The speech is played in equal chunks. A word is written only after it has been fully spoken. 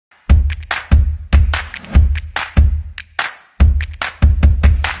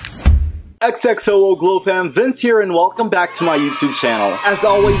XXOO Glow Fam, Vince here and welcome back to my YouTube channel. As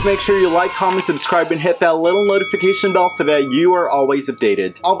always, make sure you like, comment, subscribe, and hit that little notification bell so that you are always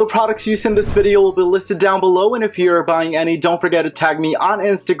updated. All the products used in this video will be listed down below, and if you are buying any, don't forget to tag me on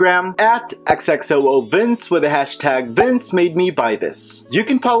Instagram at xxooVince with the hashtag VinceMadeMeBuyThis. You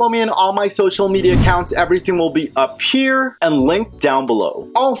can follow me on all my social media accounts, everything will be up here and linked down below.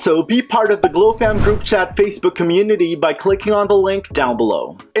 Also, be part of the GlowFam group chat Facebook community by clicking on the link down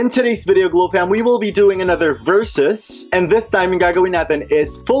below. In today's video, GlowFam, we will be doing another versus, and this time yung gagawin natin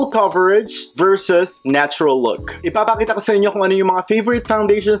is full coverage versus natural look. Ipapakita ko sa inyo kung ano yung mga favorite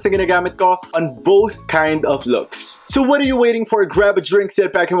foundations na ginagamit ko on both kind of looks. So what are you waiting for? Grab a drink,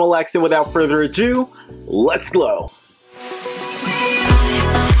 sit back and relax, and without further ado, let's glow!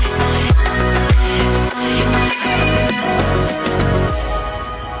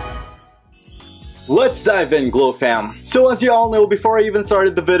 Let's dive in, Glow Fam. So as you all know, before I even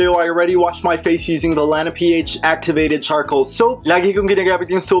started the video, I already washed my face using the Lana PH Activated Charcoal Soap. Lagi kong ginagamit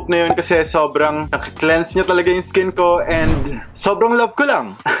yung soap na yun kasi sobrang cleanse niya talaga yung skin ko and sobrang love ko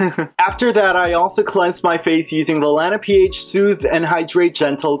lang. After that, I also cleansed my face using the Lana PH Soothe and Hydrate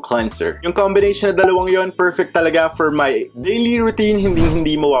Gentle Cleanser. Yung combination na dalawang yun, perfect talaga for my daily routine,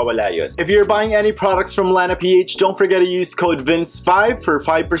 hindi mawawala yun. If you're buying any products from Lana PH, don't forget to use code VINCE5 for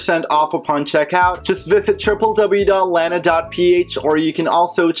 5% off upon checkout. Just visit www.lana.ph or you can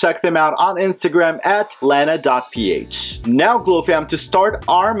also check them out on Instagram at lana.ph. Now, Glow Fam, to start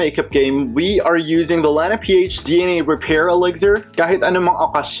our makeup game, we are using the Lana PH DNA Repair Elixir. Kahit anumang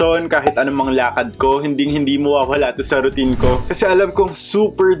okasyon, kahit anumang lakad ko, hindi mawawala to sa routine ko. Kasi alam kong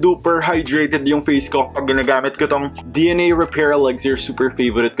super duper hydrated yung face ko pag ginagamit ko tong DNA Repair Elixir. Super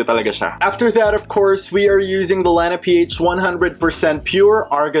favorite ko talaga siya. After that, of course, we are using the Lana PH 100%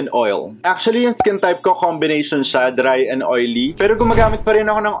 Pure Argan Oil. Actually, yung skin type ko, combination siya, dry and oily. Pero gumagamit pa rin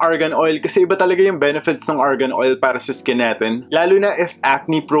ako ng argan oil kasi iba talaga yung benefits ng argan oil para sa skin natin. Lalo na if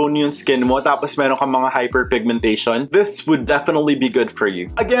acne prone yung skin mo tapos meron kang mga hyperpigmentation, this would definitely be good for you.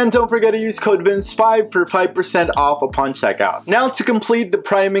 Again, don't forget to use code VINCE5 for 5% off upon checkout. Now, to complete the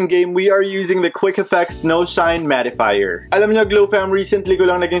priming game, we are using the Quick Effects No Shine Mattifier. Alam nyo, Glow Fam, recently ko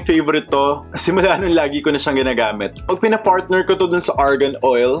lang naging favorite to. Simula nun lagi ko na siyang ginagamit. Pag pinapartner ko to dun sa argan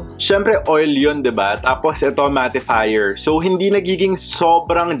oil, syempre oil yun, diba? Tapos ito mattifier. So hindi nagiging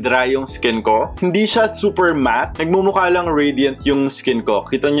sobrang dry yung skin ko. Hindi siya super matte. Nagmumukha lang radiant yung skin ko.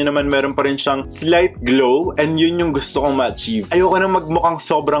 Kita nyo naman meron pa rin siyang slight glow and yun yung gusto kong ma-achieve. Ayoko na magmukhang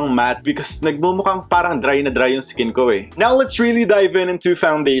sobrang matte because nagmumukhang parang dry na dry yung skin ko eh. Now let's really dive into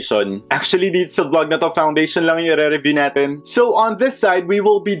foundation. Actually dito sa vlog na to, foundation lang yung i-review natin. So on this side, we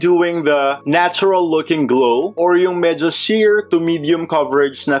will be doing the natural looking glow or yung medyo sheer to medium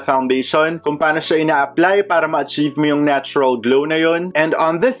coverage na foundation. Kung paano siya ina-apply para ma-achieve mo yung natural glow na yun. And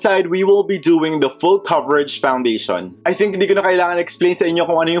on this side, we will be doing the full coverage foundation. I think hindi ko na kailangan explain sa inyo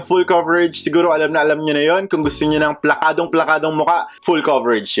kung ano yung full coverage. Siguro alam nyo na yun. Kung gusto nyo ng plakadong mukha, full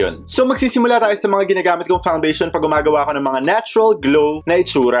coverage yun. So magsisimula tayo sa mga ginagamit kong foundation pag gumagawa ko ng mga natural glow na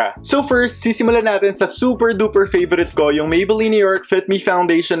itsura. So first, sisimulan natin sa super duper favorite ko, yung Maybelline New York Fit Me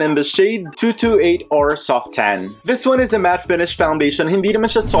Foundation in the shade 228 or Soft Tan. This one is a matte finish foundation. Hindi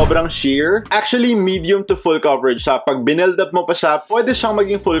naman siya sobrang sheer. Actually, medium to full coverage siya. Pag binuild up mo pa siya, pwede siyang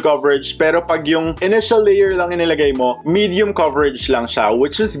maging full coverage. Pero pag yung initial layer lang inilagay mo, medium coverage lang siya.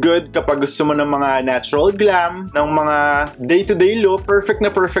 Which is good kapag gusto mo ng mga natural glam, ng mga day-to-day look. Perfect na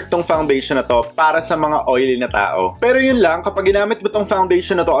perfect tong foundation na to para sa mga oily na tao. Pero yun lang, kapag ginamit mo tong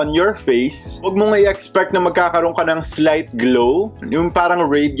foundation na to on your face, huwag mong i-expect na magkakaroon ka ng slight glow. Yung parang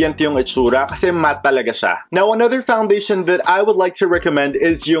radiant yung itsura kasi matte talaga siya. Now, another foundation that I would like to recommend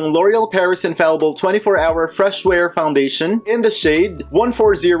is yung L'Oreal Paris Infallible 24-Hour Fresh Wear Foundation in the shade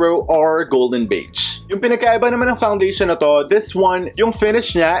 140 or Golden Beige. Yung pinakaiba naman ng foundation na to, this one, yung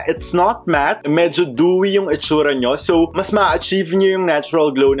finish niya, it's not matte. Medyo dewy yung itsura nyo. So, mas ma-achieve nyo yung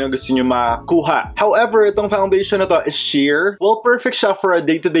natural glow na gusto nyo makuha. However, itong foundation na to is sheer. Well, perfect siya for a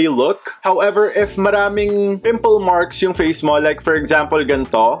day-to-day look. However, if maraming pimple marks yung face mo, like for example,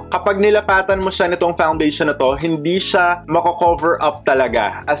 ganito, kapag nilapatan mo siya nitong foundation na to, hindi siya mako-cover up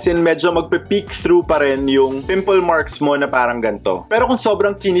talaga. As in, medyo magpe-peek through pa rin yung pimple marks mo na parang ganito. Pero kung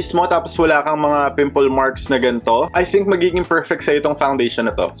sobrang kinis mo tapos wala kang mga pimple marks na ganito, I think magiging perfect sa itong foundation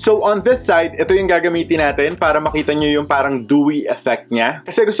na to. So on this side, ito yung gagamitin natin para makita nyo yung parang dewy effect niya.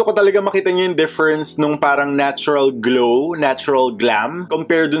 Kasi gusto ko talaga makita nyo yung difference nung parang natural glow, natural glam,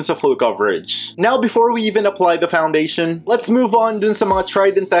 compared dun sa full coverage. Now, before we even apply the foundation, let's move on dun sa mga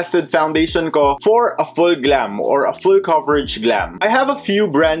tried and tested foundation ko for a full glam or a full coverage glam. I have a few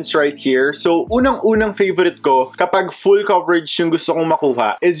brands right here here. So, unang-unang favorite ko kapag full coverage yung gusto kong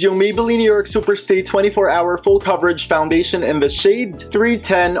makuha is yung Maybelline New York Superstay 24-Hour Full Coverage Foundation in the shade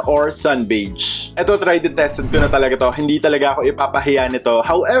 310 or Sun Beige. Ito, tried and tested ko na talaga to. Hindi talaga ako ipapahiya nito.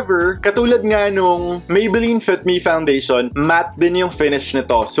 However, katulad nga nung Maybelline Fit Me Foundation, matte din yung finish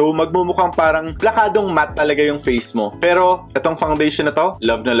nito. So, magmumukhang parang plakadong matte talaga yung face mo. Pero, itong foundation na to,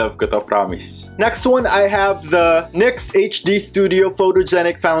 love na love ko to, promise. Next one, I have the NYX HD Studio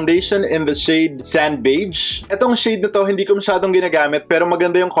Photogenic Foundation in the shade Sand Beige. Itong shade na to, hindi ko masyadong ginagamit, pero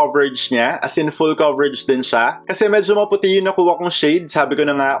maganda yung coverage niya, as in full coverage din siya. Kasi medyo maputi yung nakuha kong shade. Sabi ko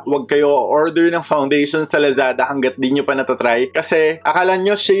na nga, huwag kayo order ng foundation sa Lazada hanggat di nyo pa natatry. Kasi akala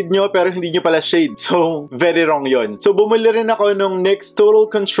nyo shade nyo, pero hindi nyo pala shade. So, very wrong yon. So, bumili rin ako nung NYX Total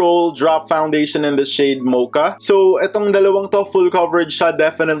Control Drop Foundation in the shade Mocha. So, itong dalawang to, full coverage siya,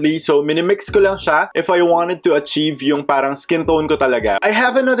 definitely. So, minimix ko lang siya if I wanted to achieve yung parang skin tone ko talaga. I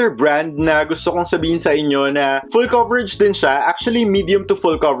have another brand na gusto kong sabihin sa inyo na full coverage din siya. Actually, medium to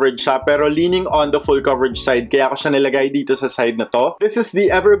full coverage siya, pero leaning on the full coverage side. Kaya ako siya nilagay dito sa side na to. This is the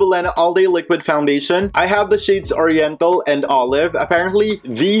Everbelena All Day Liquid Foundation. I have the shades Oriental and Olive. Apparently,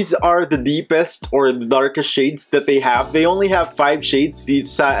 these are the deepest or the darkest shades that they have. They only have 5 shades dito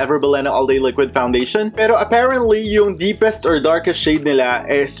sa Everbelena All Day Liquid Foundation. Pero apparently, yung deepest or darkest shade nila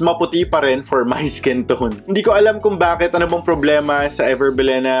is maputi pa rin for my skin tone. Hindi ko alam kung bakit, ano bang problema sa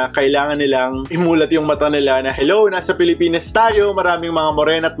Everbelena. Kailangan nilang imulat yung mata nila na, hello, nasa Pilipinas tayo, maraming mga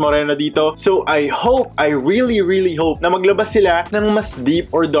morena at morena dito. So I really hope na maglabas sila ng mas deep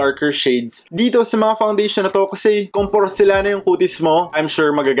or darker shades dito sa mga foundation na to, kasi kung porcelana na yung kutis mo, I'm sure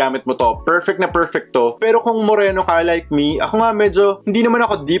magagamit mo to. Perfect na perfect to. Pero kung moreno ka like me, ako nga medyo, hindi naman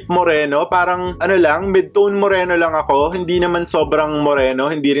ako deep moreno, parang ano lang, mid-tone moreno lang ako. Hindi naman sobrang moreno,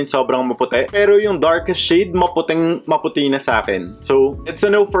 hindi rin sobrang maputi. Pero yung darkest shade, maputi na sa akin. So, it's a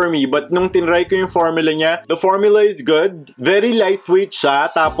no for me. But nung tinry ko yung formula niya, the formula is good. Very lightweight siya.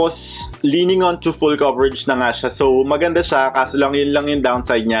 Tapos, leaning on to full coverage na nga siya. So, maganda siya. Kaso lang yun lang yung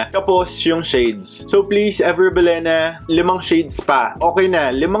downside niya. Tapos, yung shades. So, please, Everbelena, 5 shades pa. Okay na,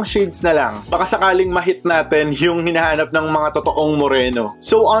 5 shades na lang. Baka sakaling ma-hit natin yung hinahanap ng mga totoong moreno.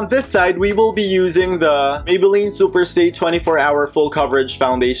 So, on this side, we will be using the Maybelline Superstay 24-Hour Full Coverage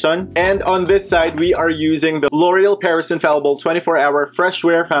Foundation. And on this side, we are using the L'Oreal Paris Infallible 24-Hour Fresh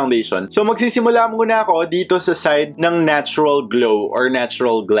Wear Foundation. So, magsisimula muna ako dito sa side ng Natural Glow or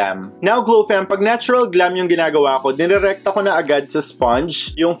Natural Glam. Now, GlowFam, pag Natural Glam yung ginagawa ko, dinirekta ko na agad sa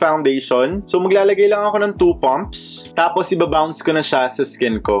sponge yung foundation. So, maglalagay lang ako ng 2 pumps. Tapos, ibabounce ko na siya sa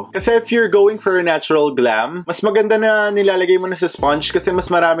skin ko. Kasi if you're going for a Natural Glam, mas maganda na nilalagay mo na sa sponge kasi mas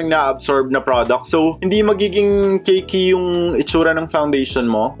maraming na-absorb na product. So, hindi magiging cakey yung itsura ng foundation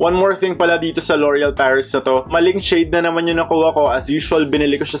mo. One more thing pala dito sa L'Oreal Paris na to, maling shade na naman yung nakuha ko. As usual,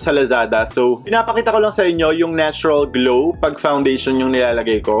 binili ko siya sa Lazada. So, pinapakita ko lang sa inyo yung Natural Glow pag foundation yung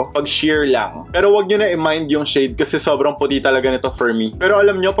nilalagay ko. Pag sheer lang. Pero wag nyo na i-mind yung shade kasi sobrang puti talaga nito for me. Pero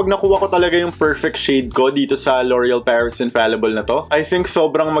alam nyo, pag nakuha ko talaga yung perfect shade ko dito sa L'Oreal Paris Infallible na to, I think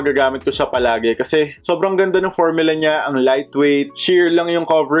sobrang magagamit ko siya palagi kasi sobrang ganda ng formula niya, ang lightweight, sheer lang yung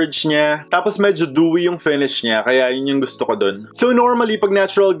coverage niya, tapos medyo dewy yung finish niya, kaya yun yung gusto ko dun. So normally, pag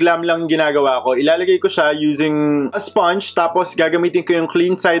Natural Glam lang ginagawa ko, ilalagay ko siya using a sponge, tapos gagamitin ko yung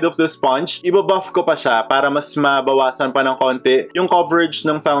clean side of the sponge, ibabuff ko pa siya para mas mabawasan pa ng konti yung coverage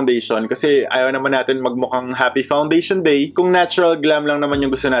ng foundation kasi ayaw naman natin magmukhang happy foundation day kung Natural Glam lang naman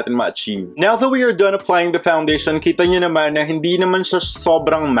yung gusto natin ma-achieve. Now that we are done applying the foundation, kita nyo naman na hindi naman siya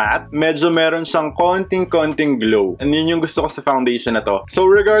sobrang matte, medyo meron siyang konting glow. And yun yung gusto ko sa foundation na to. So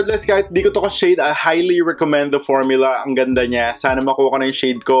regardless, kahit di ko to ka-shade, I highly recommend the formula. Ang ganda niya. Sana makuha ko na yung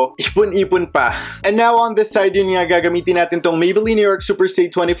shade ko. Ipon-ipon pa. And now on this side, yun nga, gagamitin natin tong Maybelline New York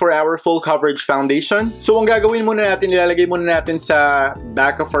Superstay 24-Hour Full Coverage Foundation. So ang gagawin muna natin, ilalagay muna natin sa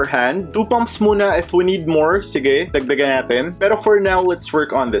back of our hand. 2 pumps muna. If we need more, sige, dagdagan natin. Pero for now, let's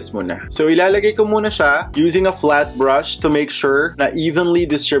work on this muna. So ilalagay ko muna siya using a flat brush to make sure na evenly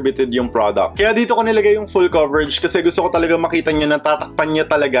distributed yung product. Kaya dito ko nilagay yung full coverage kasi gusto ko talaga makita nyo na tatakpan niya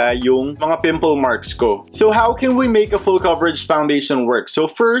talaga yung mga pimple marks ko. So how can we make a full coverage foundation work? So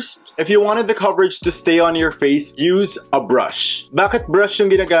first, if you wanted the coverage to stay on your face, use a brush. Bakit brush yung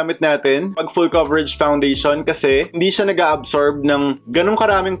ginagamit natin pag full coverage foundation? Kasi hindi siya nag-absorb ng ganong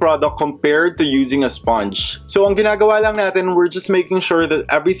karaming product compared to using a sponge. So ang ginagawa lang natin, we're just making sure that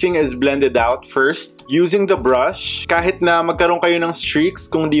everything is blended out first using the brush. Kahit na magkaroon kayo ng streaks,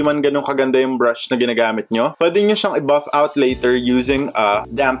 kung di man ganun kaganda yung brush na ginagamit nyo, pwede nyo siyang i-buff out later using a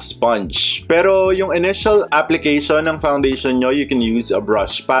damp sponge. Pero yung initial application ng foundation nyo, you can use a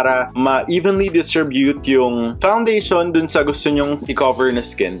brush para ma-evenly distribute yung foundation dun sa gusto nyong i-cover cover na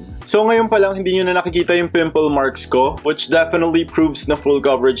skin. So ngayon pa lang hindi nyo na nakikita yung pimple marks ko, which definitely proves na full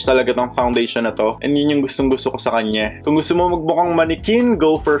coverage talaga tong foundation na to. And yun yung gustong-gusto ko sa kanya. Kung gusto mo magmukhang mannequin,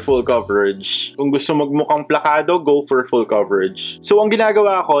 go for full coverage. Kung gusto magmukhang plakado, go for full coverage. So ang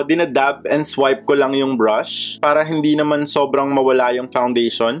ginagawa ko, dinadab and swipe ko lang yung brush para hindi naman sobrang mawala yung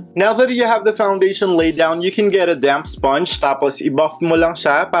foundation. Now that you have the foundation laid down, you can get a damp sponge tapos i-buff mo lang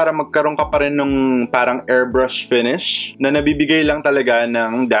siya para magkaroon ka pa rin ng parang airbrush finish na nabibigay lang talaga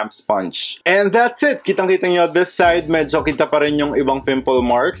ng damp sponge. And that's it! Kitang-kita nyo, this side medyo kita pa rin yung ibang pimple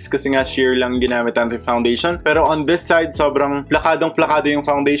marks kasi nga sheer lang ginamit natin foundation. Pero on this side, sobrang plakadong-plakado yung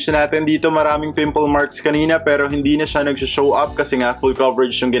foundation natin. Dito maraming pimple marks kanina pero hindi na siya nag-show up kasi nga full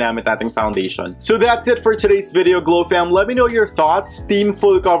coverage yung ginamit nating foundation. So that's it for today's video, Glow Fam. Let me know your thoughts. Team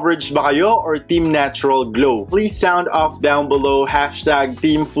full coverage ba kayo or team natural glow? Please sound off down below. Hashtag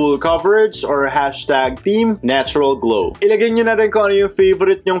team full coverage or hashtag team natural glow. Ilagay nyo na rin kung ano yung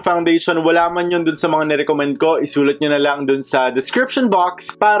favorite nyong foundation. Wala man yun dun sa mga nirecommend ko. Isulat nyo na lang dun sa description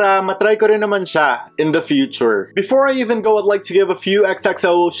box para matry ko rin naman siya in the future. Before I even go, I'd like to give a few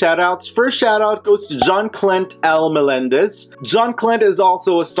XXOO shoutouts. First shoutout goes to John Clint L. Melendez. John Clint is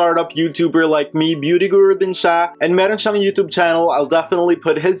also a startup YouTuber like me. Beauty guru din siya. And meron siyang YouTube channel. I'll definitely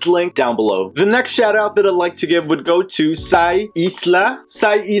put his link down below. The next shoutout that I'd like to give would go to Sai Isla.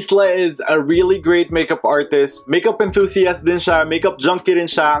 Sai Isla is a really great makeup artist. Makeup enthusiast din siya. Makeup junkie din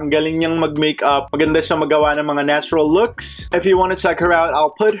siya. Ang galing niyang mag-makeup. Maganda siya magawa ng mga natural looks. If you want to check her out,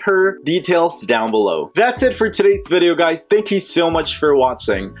 I'll put her details down below. That's it for today's video, guys. Thank you so much for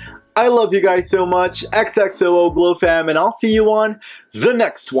watching. I love you guys so much. XXOO Glow Fam, and I'll see you on the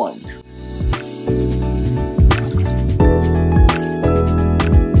next one.